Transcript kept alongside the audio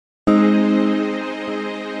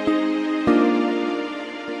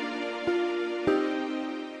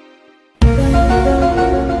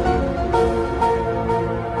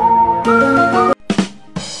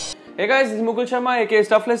Hey guys, this is Mukul Sharma aka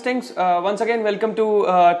Stuff Listings. Once again, welcome to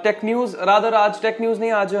Tech News. Rather, आज Tech News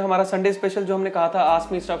नहीं, आज हमारा Sunday special जो हमने कहा था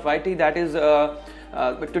Ask Me Stuff YT. That is,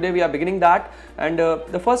 but today we are beginning that. And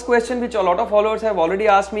the first question which a lot of followers have already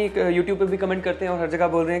asked me, YouTube पे भी comment करते हैं और हर जगह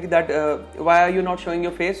बोल रहे हैं कि that why are you not showing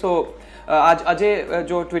your face? So आज अजय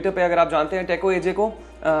जो Twitter पे अगर आप जानते हैं Techo AJ को,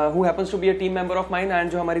 who happens to be a team member of mine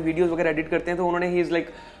and जो हमारी videos वगैरह edit करते हैं, तो उन्होंने he is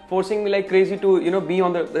like forcing me like crazy to be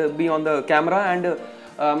on the camera and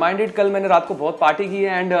minded कल मैंने रात को बहुत पार्टी की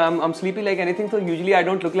है and I'm sleepy like anything, so usually I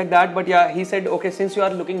don't look like that, but yeah, he said okay, since you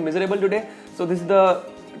are looking miserable today, so this is the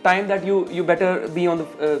time that you better be on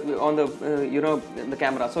the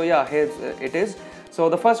camera. So yeah, here it is. So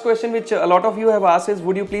the first question which a lot of you have asked is,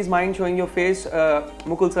 would you please mind showing your face,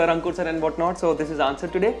 Mukul sir, Ankur sir and whatnot. So this is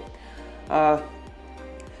answered today.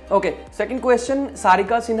 Okay, second question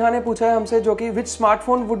Sarika Sinha ने पूछा है हमसे, जो कि which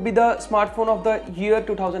smartphone would be the smartphone of the year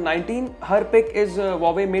 2019. Her pick is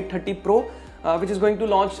Huawei Mate 30 Pro, which is going to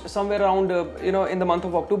launch somewhere around in the month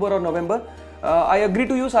of October or November. I agree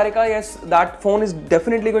to you Sarika, yes, that phone is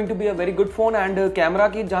definitely going to be a very good phone, and camera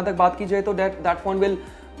की जहाँ तक बात की जाए तो that phone will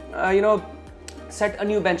set a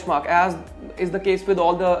new benchmark, as is the case with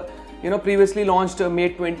all the previously launched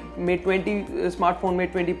Mate 20 smartphone,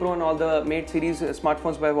 Mate 20 Pro and all the Mate series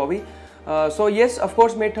smartphones by Huawei. So yes, of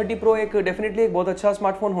course Mate 30 Pro definitely एक बहुत अच्छा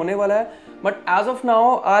smartphone होने वाला है, but as of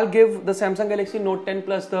now I'll give the Samsung Galaxy Note 10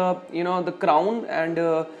 Plus the crown, and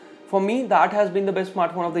for me that has been the best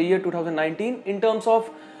smartphone of the year 2019 in terms of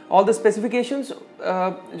all the specifications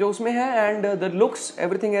जो उसमें है, and the looks,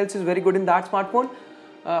 everything else is very good in that smartphone.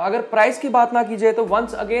 अगर price की बात ना की जाए तो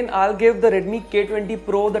once again I'll give the Redmi K20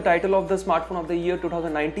 Pro the title of the smartphone of the year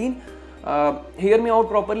 2019. Hear me out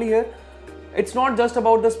properly here. It's not just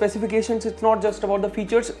about the specifications, it's not just about the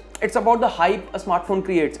features, it's about the hype a smartphone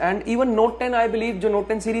creates. And even Note 10, I believe जो Note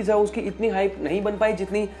 10 series है उसकी इतनी hype नहीं बन पाई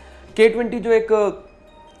जितनी K20 जो एक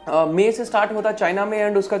मई से स्टार्ट होता चाइना में,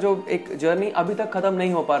 एंड उसका जो एक जर्नी अभी तक खत्म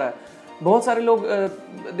नहीं हो पा रहा है. बहुत सारे लोग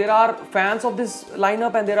there are fans of this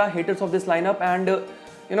lineup and there are haters of this lineup, and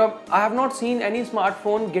I have not seen any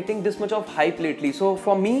smartphone getting this much of hype lately. So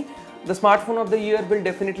for me, the smartphone of the year will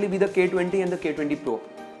definitely be the K20 and the K20 Pro.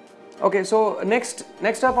 Okay, so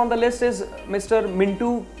next up on the list is Mr.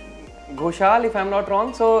 Mintu Ghoshal, if I'm not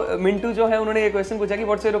wrong. So Mintu जो है उन्होंने ये question पूछा कि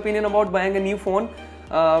what's your opinion about buying a new phone,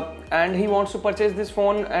 and he wants to purchase this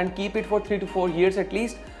phone and keep it for 3 to 4 years at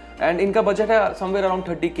least. And इनका budget है somewhere around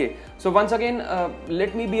 30k. So once again,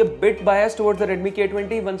 let me be a bit biased towards the Redmi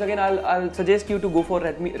K20. Once again, I'll suggest you to go for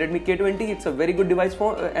Redmi K20. It's a very good device,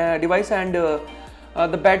 and the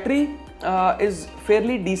battery is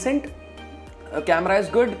fairly decent. Camera is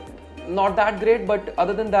good, not that great, but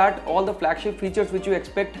other than that, all the flagship features which you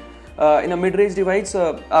expect in a mid-range device,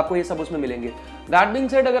 आपको ये सब उसमें मिलेंगे. That being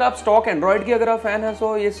said, अगर आप stock Android की अगर आप fan हैं,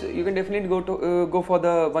 so yes, you can definitely go for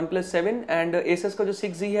the OnePlus 7, and Asus का जो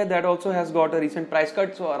 6Z है, that also has got a recent price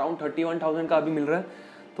cut, so around 31,000 का अभी मिल रहा है.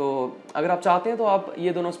 तो अगर आप चाहते हैं तो आप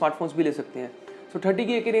ये दोनों स्मार्टफोन्स भी ले सकते हैं. So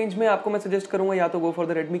 30 के रेंज में आपको मैं सजेस्ट करूँगा या तो go for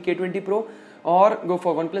the Redmi K20 Pro और go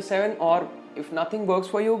for OnePlus 7, और if nothing works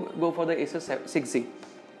for you, go for the Asus 6Z.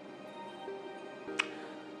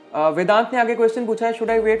 वेदांत ने आगे क्वेश्चन पूछा है, should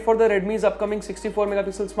I wait for the Redmi's upcoming 64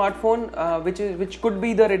 megapixel smartphone, which could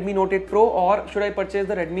be the Redmi Note 8 Pro, or should I purchase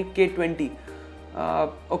the Redmi K20?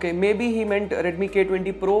 Okay, maybe he meant Redmi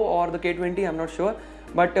K20 Pro or the K20, I'm not sure.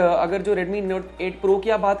 But अगर जो Redmi Note 8 Pro की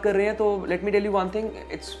आप बात कर रहे हैं, तो let me tell you one thing,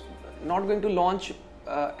 it's not going to launch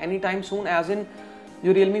anytime soon, as in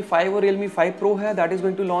जो Realme 5 और Realme 5 Pro है, that is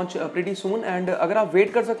going to launch pretty soon. And अगर आप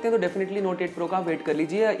वेट कर सकते हैं तो definitely Note 8 Pro का वेट कर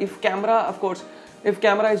लीजिए, if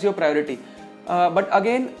camera is your priority. But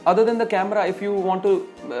again, other than the camera, if you want to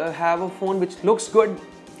have a phone which looks good,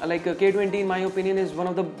 like K20 in my opinion is one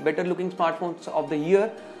of the better looking smartphones of the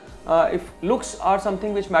year. If looks are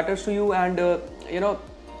something which matters to you, and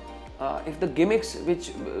if the gimmicks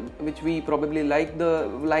which we probably like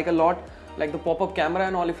a lot, like the pop-up camera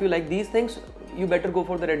and all, if you like these things, you better go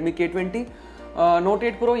for the Redmi K20. Note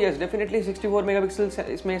 8 Pro, yes, definitely 64 megapixel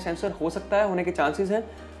इसमें sensor हो सकता है, होने के chances हैं,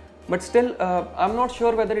 but still I'm not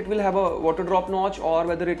sure whether it will have a water drop notch or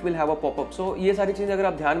whether it will have a pop-up. So ये सारी चीज़ें अगर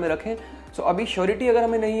आप ध्यान में रखें, so अभी श्योरिटी अगर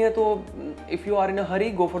हमें नहीं है तो if you are in a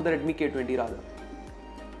hurry, go for the Redmi K20 rather.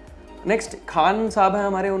 Next, Khan साहब हैं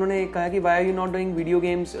हमारे, उन्होंने कहा कि why are you not doing video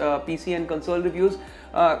games, PC and console reviews?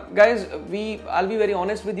 Guys, I'll be very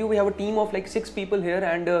honest with you, we have a team of like 6 people here,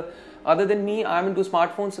 and other than me, I'm into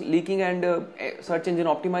smartphones, leaking and search engine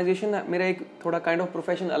optimization. मेरा एक थोड़ा kind of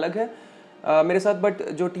profession अलग है मेरे साथ, but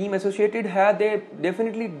जो team associated है, they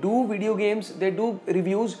definitely do video games, they do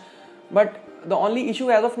reviews, but the only issue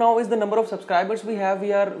as of now is the number of subscribers we have. We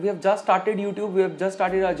have just started YouTube, we have just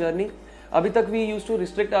started our journey. अभी तक we used to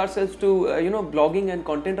restrict ourselves to blogging and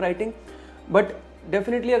content writing, but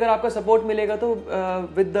definitely अगर आपका support मिलेगा तो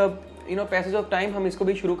with the passage of time हम इसको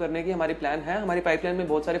भी शुरू करने की हमारी प्लान है. हमारी पाइपलाइन में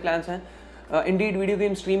बहुत सारे प्लान्स हैं. Indeed video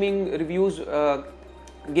game streaming, reviews,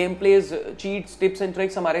 game pledge, cheats, tips and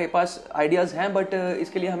tricks, हमारे पास आइडियाज़ हैं, बट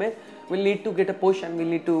इसके लिए हमें we'll need to get a push and we'll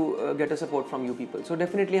need to get a support from you people. So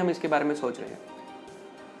definitely हम इसके बारे में सोच रहे हैं.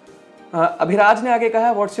 अभिराज ने आगे कहा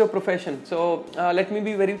what's your profession? So let me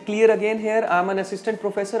be very clear again here. I'm an assistant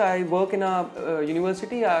professor. I work in a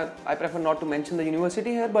university. I prefer not to mention the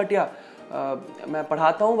university here, but yeah, मैं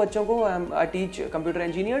पढ़ाता हूँ बच्चों को. I teach computer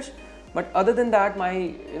engineers. But other than that,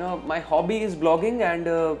 my hobby is blogging,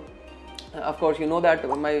 and of course you know that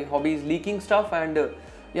my hobby is leaking stuff, and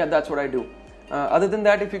yeah, that's what I do. Other than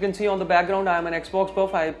that, if you can see on the background, I am an Xbox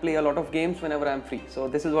buff. I play a lot of games whenever I am free. So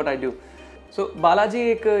this is what I do. So Balaji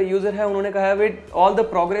एक user है, उन्होंने कहा with all the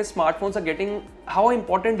progress smartphones are getting, how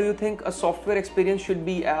important do you think a software experience should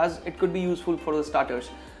be as it could be useful for the starters?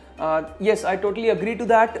 Yes, I totally agree to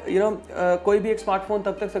that. कोई भी एक smartphone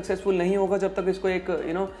तब तक successful नहीं होगा जब तक इसको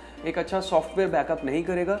एक अच्छा सॉफ्टवेयर बैकअप नहीं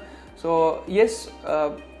करेगा. सो यस,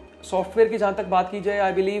 सॉफ्टवेयर की जहाँ तक बात की जाए,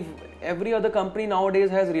 I believe every other company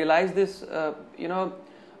nowadays has realized this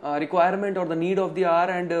requirement or the need of the hour,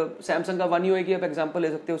 and Samsung का One UI की आप एग्जांपल ले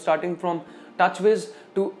सकते हो. Starting from TouchWiz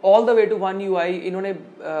to all the way to One UI, इन्होंने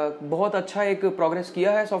बहुत अच्छा एक प्रोग्रेस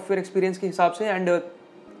किया है सॉफ्टवेयर एक्सपीरियंस के हिसाब से. एंड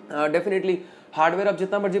डेफिनेटली हार्डवेयर आप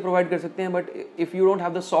जितना मर्जी प्रोवाइड कर सकते हैं, but if you don't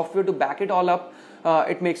have the software to back it all up,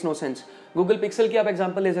 it makes no sense. Google pixel की आप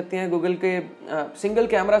एग्जांपल ले सकते हैं. गूगल के सिंगल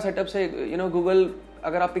कैमरा सेटअप से गूगल,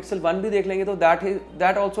 अगर आप पिक्सल 1 भी देख लेंगे तो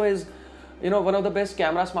that also is one of the best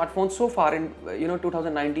camera smartphones so far in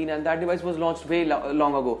 2019, and that device was launched way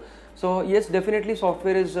long ago. So yes, definitely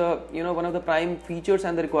software is one of the prime features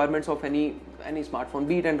and the requirements of any smartphone,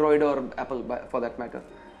 be it Android or Apple for that matter.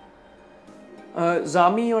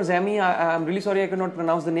 Zami or Zami, I'm really sorry I could not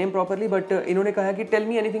pronounce the name properly, but इन्होंने कहा कि tell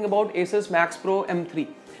me anything about Asus Max Pro M3.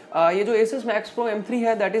 ये जो Asus Max Pro M3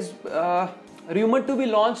 है, that is rumored to be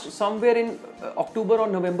launched somewhere in October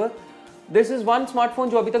or November. This is one smartphone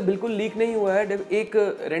जो अभी तक बिल्कुल लीक नहीं हुआ है. एक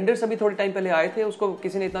रेंडर्स अभी थोड़े टाइम पहले आए थे, उसको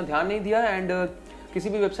किसी ने इतना ध्यान नहीं दिया, एंड किसी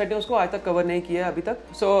भी वेबसाइट ने उसको आज तक कवर नहीं किया है अभी तक.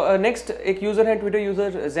 सो नेक्स्ट एक यूज़र है, ट्विटर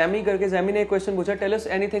यूज़र जैमी करके. जैमी ने एक क्वेश्चन पूछा, tell us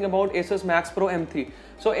anything about Asus Max Pro M3.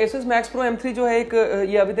 So Asus Max Pro M3 जो है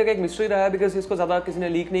ये अभी तक एक मिस्ट्री रहा है, बिकॉज इसको ज़्यादा किसी ने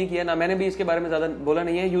लीक नहीं किया ना, मैंने भी इसके बारे में ज़्यादा बोला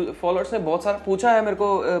नहीं है. फॉलोअर्स ने बहुत सारा पूछा है मेरे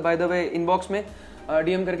को बाय द वे इनबॉक्स में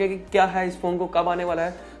DM करके कि क्या है इस फोन को, कब आने वाला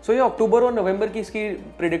है. सो ये अक्टूबर और नवंबर की इसकी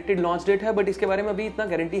प्रिडिक्टेड लॉन्च डेट है, बट इसके बारे में अभी इतना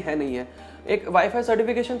गारंटी है नहीं है. एक वाईफाई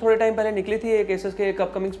सर्टिफिकेशन थोड़े टाइम पहले निकली थी एक Asus के एक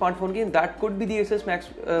अपकमिंग स्मार्टफोन की, that could be the Asus Max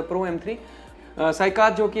Pro M3.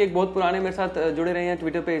 साइकात जो कि एक बहुत पुराने मेरे साथ जुड़े रहे हैं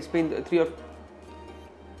ट्विटर पे, it's been 3 or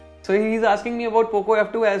so he is asking me about Poco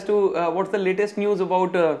F2 as to what's the latest news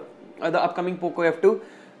about the upcoming Poco F2.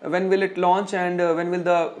 When will it launch, and when will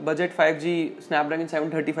the budget 5G Snapdragon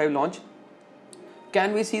 735 launch?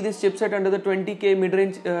 Can we see this chipset under the 20K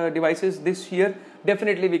mid-range devices this year?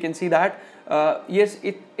 Definitely we can see that. Yes,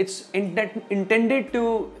 it's intended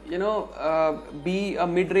to be a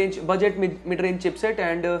mid-range chipset,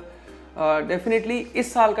 and definitely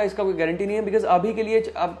इस साल का इसका कोई guarantee नहीं है, because अभी के लिए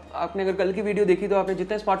अब आपने अगर कल की वीडियो देखी तो आपने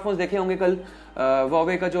जितने स्मार्टफोन्स देखे होंगे कल,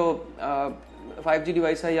 Huawei का जो 5G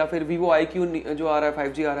डिवाइस है, या फिर Vivo IQ जो आ रहा है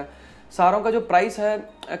 5G आ रहा है, सारों का जो प्राइस है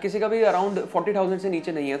किसी का भी अराउंड 40,000 से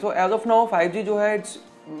नीचे नहीं है. So as of now 5G जो है इट्स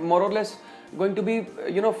मोर और less going to be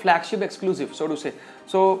flagship exclusive, so to से.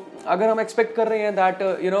 सो अगर हम एक्सपेक्ट कर रहे हैं दैट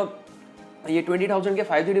ये 20,000 के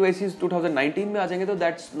 5G डिवाइसेस 2019 में आ जाएंगे, तो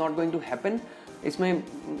that's not going to happen. इसमें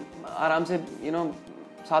आराम से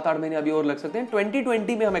 7-8 महीने अभी और लग सकते हैं.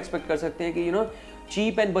 2020 में हम एक्सपेक्ट कर सकते हैं कि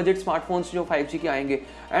चीप एंड बजट स्मार्टफोन्स जो 5G के आएंगे.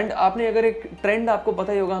 एंड आपने अगर एक ट्रेंड आपको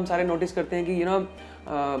पता ही होगा, हम सारे नोटिस करते हैं कि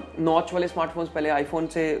नॉच वाले स्मार्टफोन्स पहले आईफोन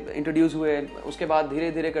से इंट्रोड्यूस हुए, उसके बाद धीरे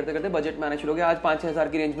धीरे करते करते बजट में आना शुरू हो गया. आज 5-6 हज़ार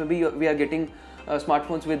की रेंज में भी we are getting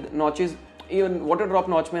smartphones with notches, even water drop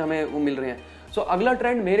notch में हमें वो मिल रहे हैं. सो अगला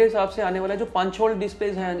ट्रेंड मेरे हिसाब से आने वाला है जो पंच होल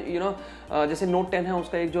डिस्प्लेज हैं, जैसे Note 10 है,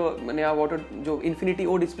 उसका एक जो नया वाटर जो इन्फिनिटी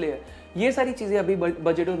ओ डिस्प्ले है, ये सारी चीज़ें अभी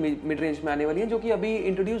बजट और मिड रेंज में आने वाली हैं, जो कि अभी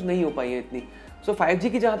इंट्रोड्यूस नहीं हो पाई हैं इतनी. सो 5G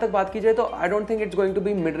की जहाँ तक बात की जाए तो I don't think it's going to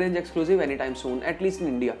be mid range exclusive any time soon, at least in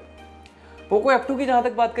India. Poco F2 की जहाँ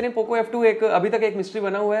तक बात करें, पोको F2 एक अभी तक एक मिस्ट्री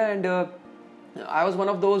बना हुआ है. And I was one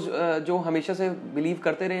of those जो हमेशा से बिलीव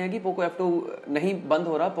करते रहे हैं कि पोको F2 नहीं बंद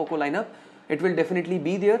हो रहा, Poco lineup, it will definitely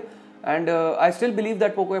be there. And I still believe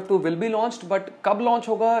that Poco F2 will be launched, but कब लॉन्च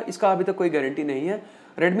होगा इसका अभी तक कोई गारंटी नहीं है.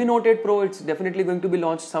 Redmi Note 8 Pro it's definitely going to be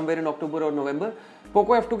launch somewhere in अक्टूबर और नवंबर.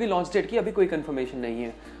 Poco F2 की लॉन्च डेट की अभी कोई कंफर्मेशन नहीं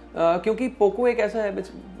है, क्योंकि पोको एक ऐसा है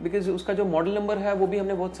बिकॉज उसका जो मॉडल नंबर है वो भी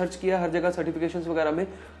हमने बहुत सर्च किया हर जगह, सर्टिफिकेशंस वगैरह में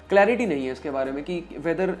क्लैरिटी नहीं है इसके बारे में कि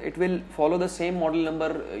whether it will follow the same model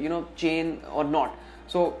number chain और not.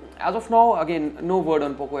 So as of now again no word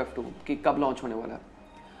on Poco F2 कि कब लॉन्च होने वाला है.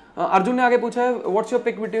 अर्जुन ने आगे पूछा है what's your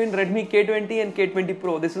pick between Redmi K20 and K20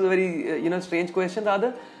 Pro. This is a very strange question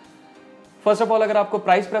rather. First of all अगर आपको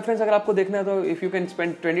प्राइस प्रेफरेंस अगर आपको देखना है तो if you can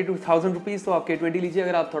spend 22,000 rupees तो आप K20 लीजिए.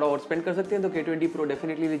 अगर आप थोड़ा और स्पेंड कर सकते हैं तो K20 Pro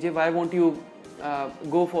डेफिनेटली लीजिए. Y want you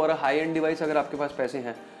go for a high and device अगर आपके पास पैसे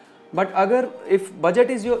हैं. बट अगर if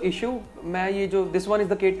budget is your issue, मैं ये जो this one is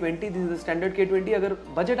the K20, this is the standard K20. अगर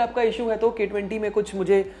बजट आपका इशू है तो K20 में कुछ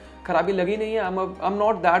मुझे खराबी लगी नहीं है. I am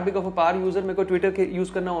not that big of a power user. मेरे को ट्विटर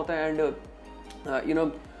यूज़ करना होता है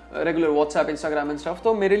and regular WhatsApp, Instagram and stuff.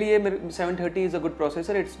 तो मेरे लिए 730 is a good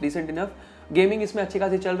processor, it's decent enough. Gaming इसमें अच्छी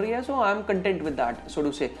खासी चल रही है, सो I am content with that so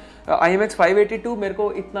to से. IMX 582 मेरे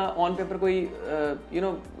को इतना ऑन पेपर कोई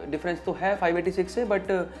डिफरेंस तो है 586 से,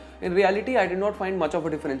 but in reality I did not find much of a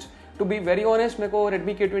difference. To be very honest मेरे को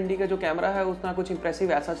Redmi K20 का जो कैमरा है उतना कुछ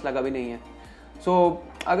इंप्रेसिव ऐसा लगा भी नहीं है. सो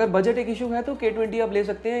अगर बजट एक इशू है तो K20 आप ले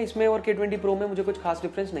सकते हैं. इसमें और K20 Pro में मुझे कुछ खास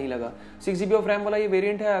डिफरेंस नहीं लगा. 6GB ऑफ रैम वाला ये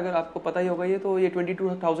वेरिएंट है, अगर आपको पता ही होगा ये, तो ये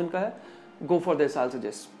 22,000 का है. Go for this I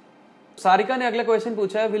suggest. Sarika ने अगला क्वेश्चन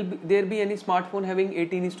पूछा है will there be any smartphone having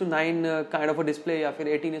 18:9 kind of a display या फिर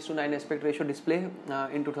 18:9 aspect ratio display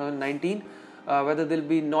in 2019, whether there will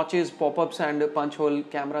be notches, pop-ups and punch hole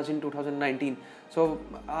cameras in 2019. So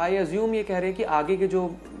I assume ये कह रहे हैं कि आगे के जो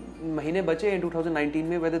महीने बचे हैं 2019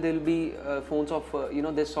 में whether there will be phones of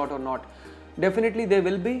this sort or not. Definitely there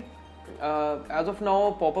will be. As of now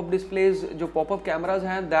pop-up displays, जो pop-up cameras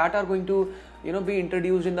हैं that are going to be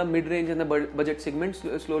introduced in the mid-range and the budget segments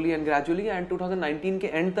slowly and gradually, and 2019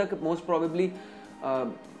 के end तक most probably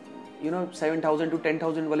 7,000 to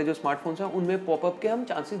 10,000 वाले जो smartphones हैं उनमें popup के हम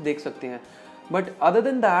चांसेस देख सकते हैं. बट अदर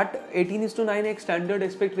देन दैट 18:9 एक स्टैंडर्ड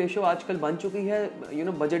एस्पेक्ट रेशियो आजकल बन चुकी है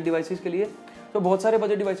बजट डिवाइसेस के लिए. तो बहुत सारे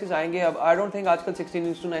बजट डिवाइसेस आएंगे. अब आई डोंट थिंक आजकल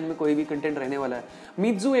 16:9 में कोई भी कंटेंट रहने वाला है.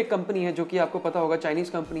 मीट्जू एक कंपनी है जो कि आपको पता होगा, चाइनीज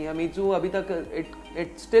कंपनी है. मीट्जू अभी तक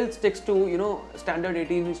it still sticks to standard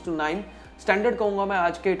 18:9 standard कहूँगा मैं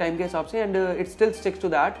आज के टाइम के हिसाब से, and it still sticks to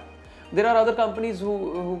that. There are other companies who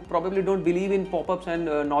probably don't believe in pop-ups and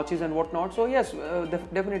notches and whatnot. So yes,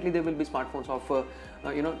 definitely there will be smartphones of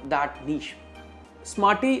that niche.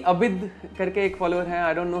 Smarty Abid करके एक follower है. I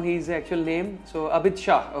don't know his actual name. So Abid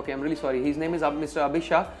Shah. Okay, I'm really sorry. His name is Mr. Abid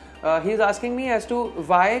Shah. He is asking me as to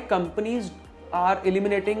why companies are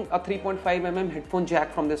eliminating a 3.5mm headphone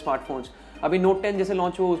jack from their smartphones. अभी Note 10 जैसे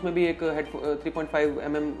launch हुआ उसमें भी एक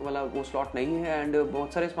 3.5mm वाला वो slot नहीं है, एंड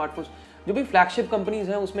बहुत सारे स्मार्टफोन्स जो भी फ्लैगशिप कंपनीज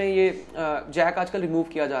हैं उसमें ये जैक आजकल रिमूव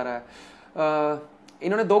किया जा रहा है.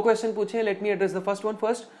 इन्होंने दो क्वेश्चन पूछे हैं. Let me address the first one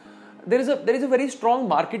first. there is a very strong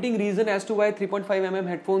marketing reason as to why 3.5mm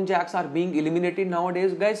headphone jacks are being eliminated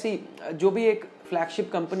nowadays. Guys, see, जो भी एक फ्लैगशिप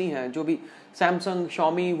कंपनी है, जो भी Samsung,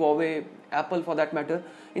 Xiaomi, Huawei, Apple for that matter,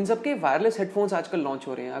 इन सब के wireless headphones आजकल launch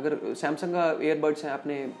हो रहे हैं. अगर सैमसंग का एयरबड्स हैं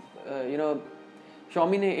अपने,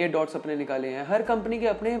 Xiaomi ने एयर डॉट्स अपने निकाले हैं, हर कंपनी के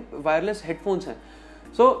अपने वायरलेस हेडफोन्स हैं.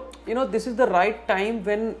 So this is the right time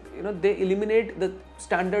when they eliminate the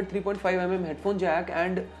standard 3.5mm headphone jack,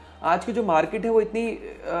 and आज की जो मार्केट है वो इतनी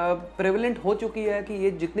प्रेवलेंट हो चुकी है कि ये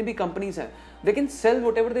जितने भी कंपनीज हैं they can sell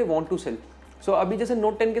what ever they want to cell. सो अभी जैसे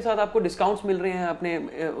Note 10 के साथ आपको डिस्काउंट्स मिल रहे हैं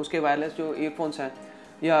अपने उसके वायरलेस जो ईयरफोन्स हैं,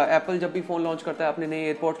 या एप्पल जब भी फ़ोन लॉन्च करता है, अपने नए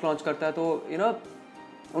एयरपोर्ट्स लॉन्च करता है, तो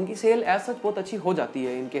उनकी सेल एज सच बहुत अच्छी हो जाती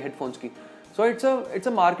है इनके हेडफोन्स की. So it's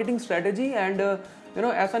a marketing strategy, and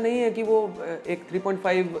ऐसा नहीं है कि वो एक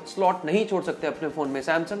 3.5 स्लॉट नहीं छोड़ सकते अपने फ़ोन में.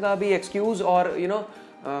 सैमसंग का भी एक्सक्यूज़ और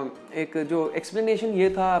एक जो एक्सप्लेनेशन ये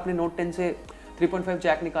था अपने Note 10 से 3.5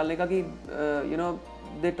 जैक निकालने का कि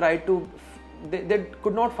they try to they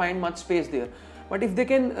could not find much space there, but if they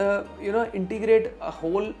can integrate a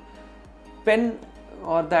whole pen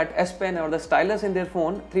or that S pen or the stylus in their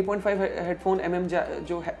phone, 3.5 headphone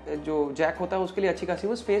जो Jack होता है उसके लिए अच्छी खासी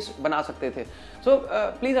वो स्पेस बना सकते थे. So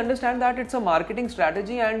please understand that it's a marketing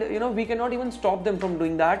strategy, and we cannot even stop them from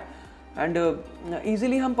doing that, and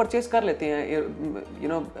easily हम परचेज कर लेते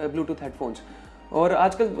हैं ब्लूटूथ हेडफोन्स, और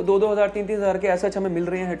आजकल 2,000 3,000 के ऐसे हमें मिल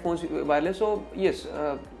रहे हैं headphones wireless. So yes,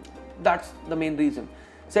 that's the main reason.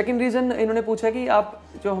 Second reason इन्होंने पूछा कि आप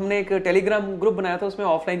जो हमने एक टेलीग्राम ग्रुप बनाया था उसमें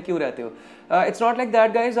ऑफलाइन क्यों रहते हो. It's not like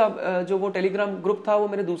that guys. जो वो टेलीग्राम ग्रुप था वो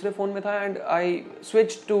मेरे दूसरे फ़ोन में था, and I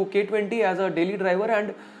switch to K20 as a daily driver,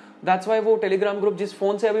 and that's why वो टेलीग्राम ग्रुप जिस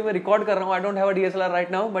फोन से अभी मैं रिकॉर्ड कर रहा हूँ, I don't have a DSLR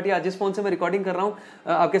right now, but या जिस फोन से मैं रिकॉर्डिंग कर रहा हूँ,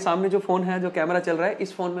 आपके सामने जो फोन है, जो कैमरा चल रहा है,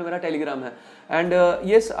 इस फोन में मेरा टेलीग्राम है. And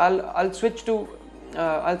yes, I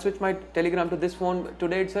switch my Telegram to this phone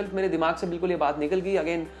today itself. मेरे दिमाग से बिल्कुल ये बात निकल गई.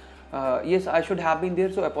 Again yes, I should have been there,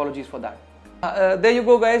 so apologies for that. There you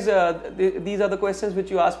go guys, these are the questions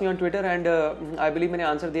which you asked me on Twitter and I believe मैंने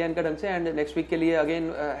answer दिया इनका ढंग से. एंड नेक्स्ट वीक के लिए again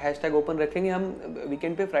hashtag open रखेंगे हम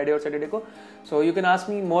weekend पे, फ्राइडे और सैटरडे को. So you can ask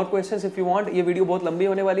me more questions if you want. ये वीडियो बहुत लंबी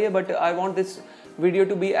होने वाली है, but I want this video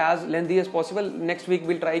to be as lengthy as possible. Next week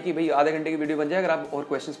will try कि भाई आधे घंटे की वीडियो बन जाए अगर आप और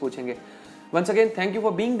क्वेश्चंस पूछेंगे. Once again, thank you for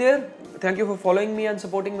being there. Thank you for following me and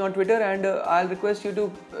supporting me on Twitter. And I'll request you to,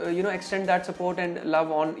 extend that support and love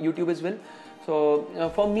on YouTube as well. So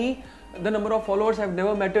for me, the number of followers have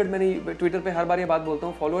never mattered. मैंने Twitter पे हर बार ये बात बोलता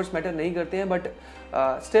हूँ, followers matter नहीं करते हैं, but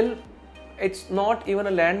still, it's not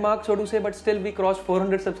even a landmark, so to say. But still, we crossed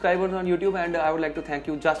 400 subscribers on YouTube, and I would like to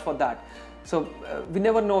thank you just for that. So we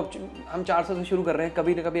never know. हम 400 से शुरू कर रहे हैं,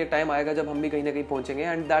 कभी ना कभी एक टाइम आएगा जब हम भी कहीं ना कहीं पहुंचेंगे,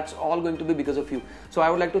 and that's all going to be because of you. So I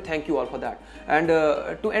would like to thank you all for that. And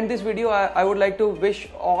to end this video, I would like to wish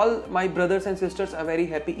all my brothers and sisters a very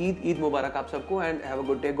happy Eid Mubarak आप सबको, and have a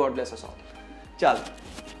good day. God bless us all. चल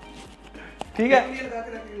ठीक है.